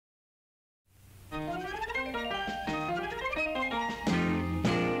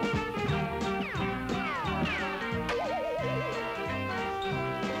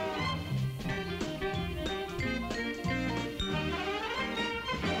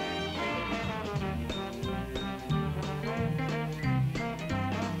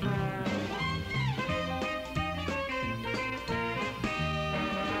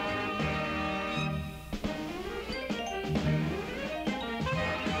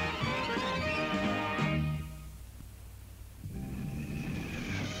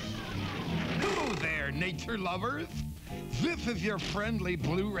nature lovers. This is your friendly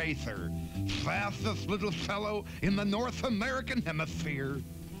Blue Racer, fastest little fellow in the North American hemisphere.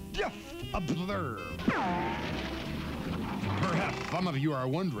 Just observe. Perhaps some of you are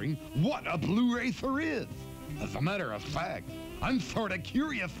wondering what a Blue Racer is. As a matter of fact, I'm sort of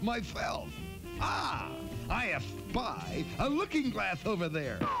curious myself. Ah, I espy a looking glass over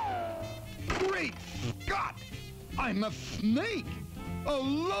there. Great Scott! I'm a snake! A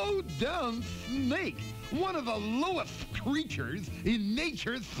low-down snake! One of the lowest creatures in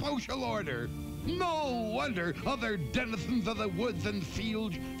nature's social order. No wonder other denizens of the woods and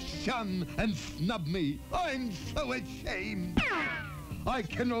fields shun and snub me. I'm so ashamed. I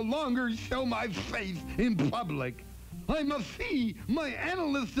can no longer show my face in public. I must see my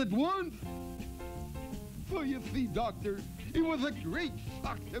analyst at once. So you see, Doctor, it was a great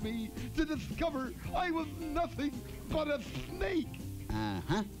shock to me to discover I was nothing but a snake.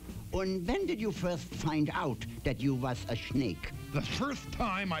 Uh-huh. And when did you first find out that you was a snake? The first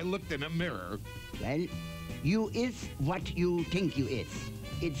time I looked in a mirror. Well, you is what you think you is.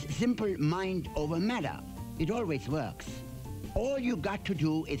 It's simple mind over matter. It always works. All you got to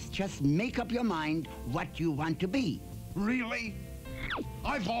do is just make up your mind what you want to be. Really?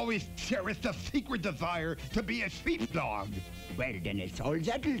 I've always cherished a secret desire to be a sheepdog. Well, then it's all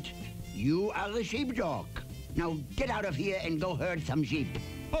settled. You are a sheepdog. Now get out of here and go herd some sheep.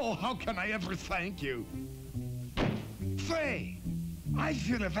 Oh, how can I ever thank you? Say, I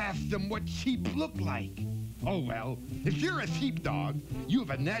should have asked them what sheep look like. Oh, well, if you're a sheepdog, you have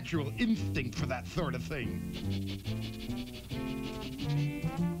a natural instinct for that sort of thing.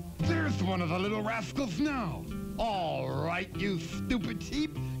 There's one of the little rascals now. All right, you stupid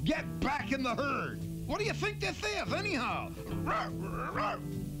sheep, get back in the herd. What do you think this is, anyhow?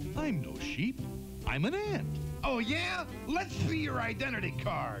 I'm no sheep. I'm an ant. Oh, yeah? Let's see your identity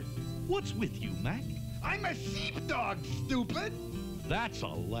card. What's with you, Mac? I'm a sheepdog, stupid. That's a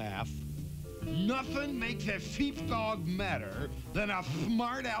laugh. Nothing makes a sheepdog madder than a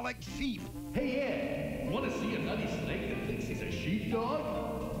smart aleck sheep. Hey, Ed, want to see a nutty snake that thinks he's a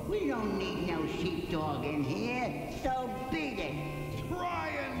sheepdog? We don't need no sheepdog in here, so beat it. Try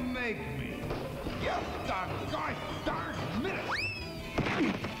and make me. Just a gosh darn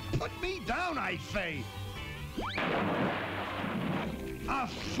minute. Put me down, I say. A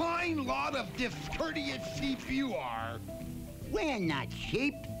fine lot of discourteous sheep you are. We're not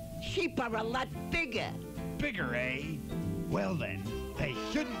sheep. Sheep are a lot bigger. Bigger, eh? Well then, they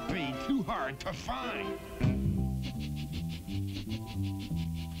shouldn't be too hard to find.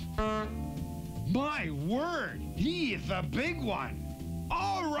 My word, he is a big one.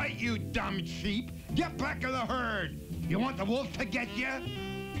 All right, you dumb sheep, get back in the herd. You want the wolf to get you?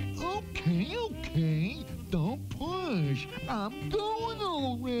 Okay. Don't push. I'm going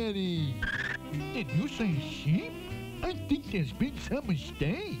already. Did you say sheep? I think there's been some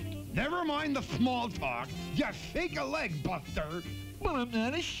mistake. Never mind the small talk. Just shake a leg, Buster. But I'm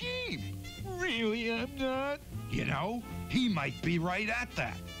not a sheep. Really, I'm not. You know, he might be right at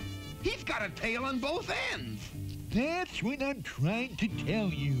that. He's got a tail on both ends. That's what I'm trying to tell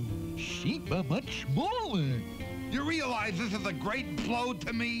you. Sheep are much smaller. You realize this is a great blow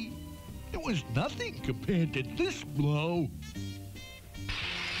to me? It was nothing compared to this blow.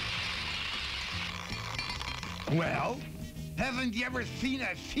 Well, haven't you ever seen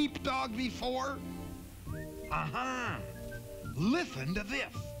a sheepdog before? Uh-huh. Listen to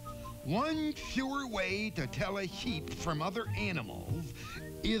this. One sure way to tell a sheep from other animals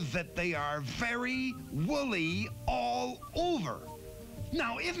is that they are very woolly all over.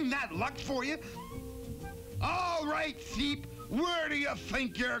 Now, isn't that luck for you? All right, sheep, where do you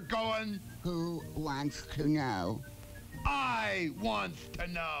think you're going? Who wants to know? I wants to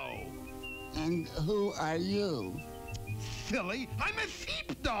know. And who are you? Silly, I'm a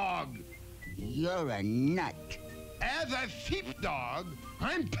sheepdog. You're a nut. As a sheepdog,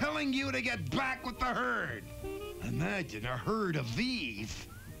 I'm telling you to get back with the herd. Imagine a herd of these.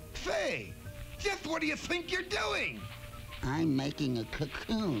 Say, just what do you think you're doing? I'm making a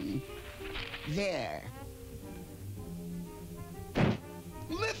cocoon. There.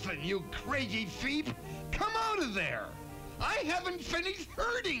 Listen, you crazy sheep, come out of there. I haven't finished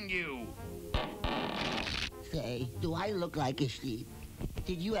herding you. Say, do I look like a sheep?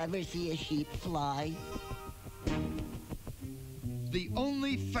 Did you ever see a sheep fly? The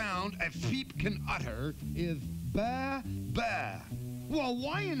only sound a sheep can utter is ba, ba. Well,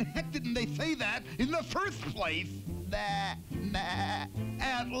 why in heck didn't they say that in the first place? Ba, ba.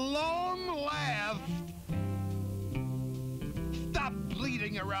 At long last. Stop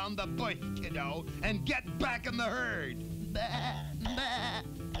bleating around the bush, kiddo, and get back in the herd. Ba, ba.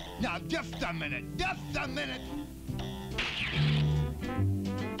 Now, just a minute, just a minute.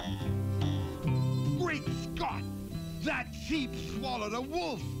 Great Scott! That sheep swallowed a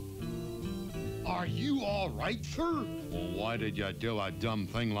wolf! Are you all right, sir? Well, why did you do a dumb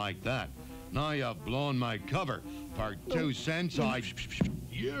thing like that? Now you've blown my cover. For 2 cents,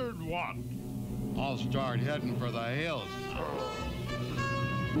 You're what? I'll start heading for the hills.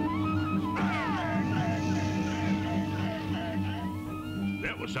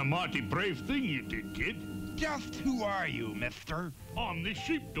 That was a mighty brave thing you did, kid. Just who are you, mister? I'm the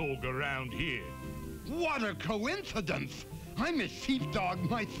sheepdog around here. What a coincidence! I'm a sheepdog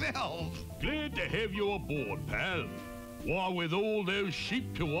myself. Glad to have you aboard, pal. Why, with all those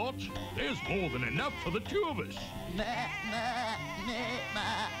sheep to watch, there's more than enough for the 2 of us.